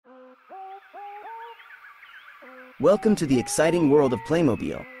Welcome to the exciting world of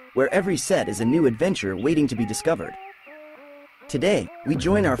Playmobil, where every set is a new adventure waiting to be discovered. Today, we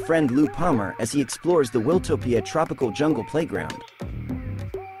join our friend Lou Palmer as he explores the Wiltopia tropical jungle playground.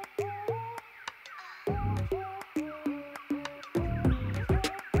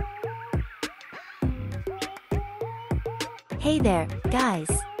 Hey there,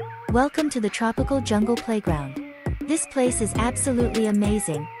 guys! Welcome to the tropical jungle playground. This place is absolutely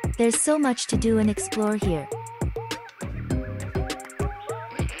amazing. There's so much to do and explore here.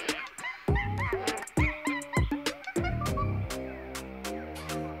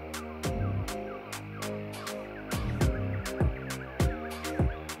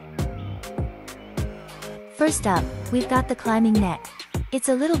 First up, we've got the climbing net. It's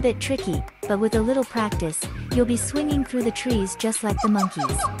a little bit tricky, but with a little practice, you'll be swinging through the trees just like the monkeys.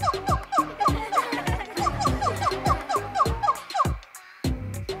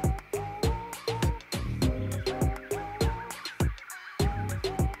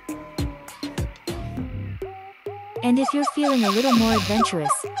 And if you're feeling a little more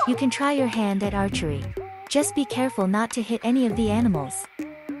adventurous, you can try your hand at archery. Just be careful not to hit any of the animals.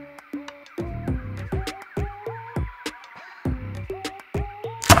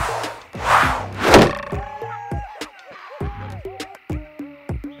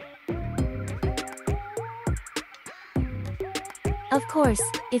 Of course,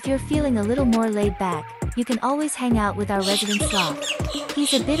 if you're feeling a little more laid back, you can always hang out with our resident sloth.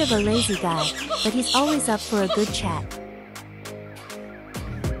 He's a bit of a lazy guy, but he's always up for a good chat.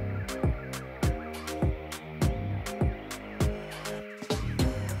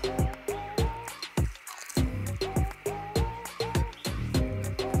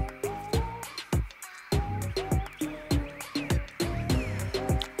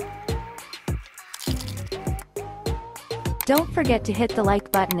 Don't forget to hit the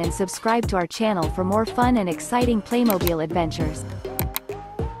like button and subscribe to our channel for more fun and exciting Playmobil adventures.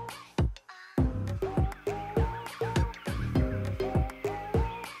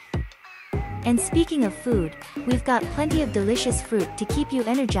 And speaking of food, we've got plenty of delicious fruit to keep you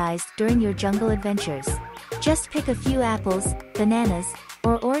energized during your jungle adventures. Just pick a few apples, bananas,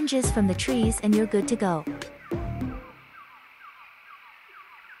 or oranges from the trees and you're good to go.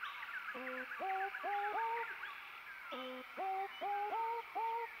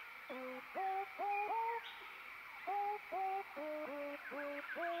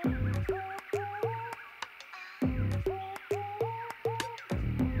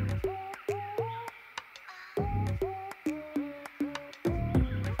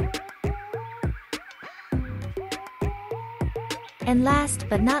 And last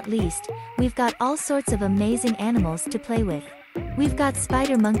but not least, we've got all sorts of amazing animals to play with. We've got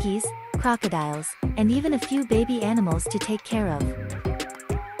spider monkeys, crocodiles, and even a few baby animals to take care of.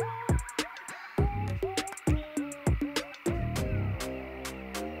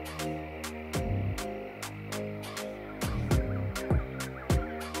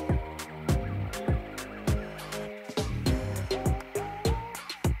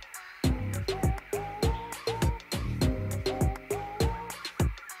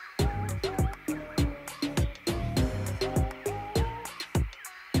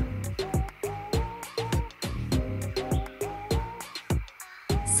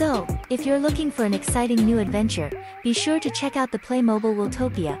 So, if you're looking for an exciting new adventure, be sure to check out the Playmobil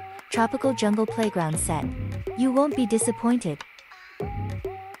Wiltopia tropical jungle playground set. You won't be disappointed.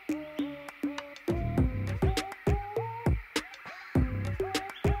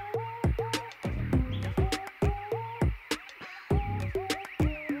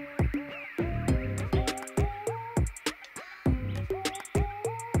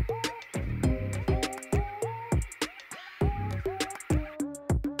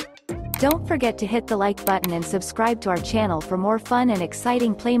 Don't forget to hit the like button and subscribe to our channel for more fun and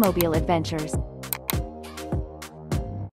exciting Playmobil adventures.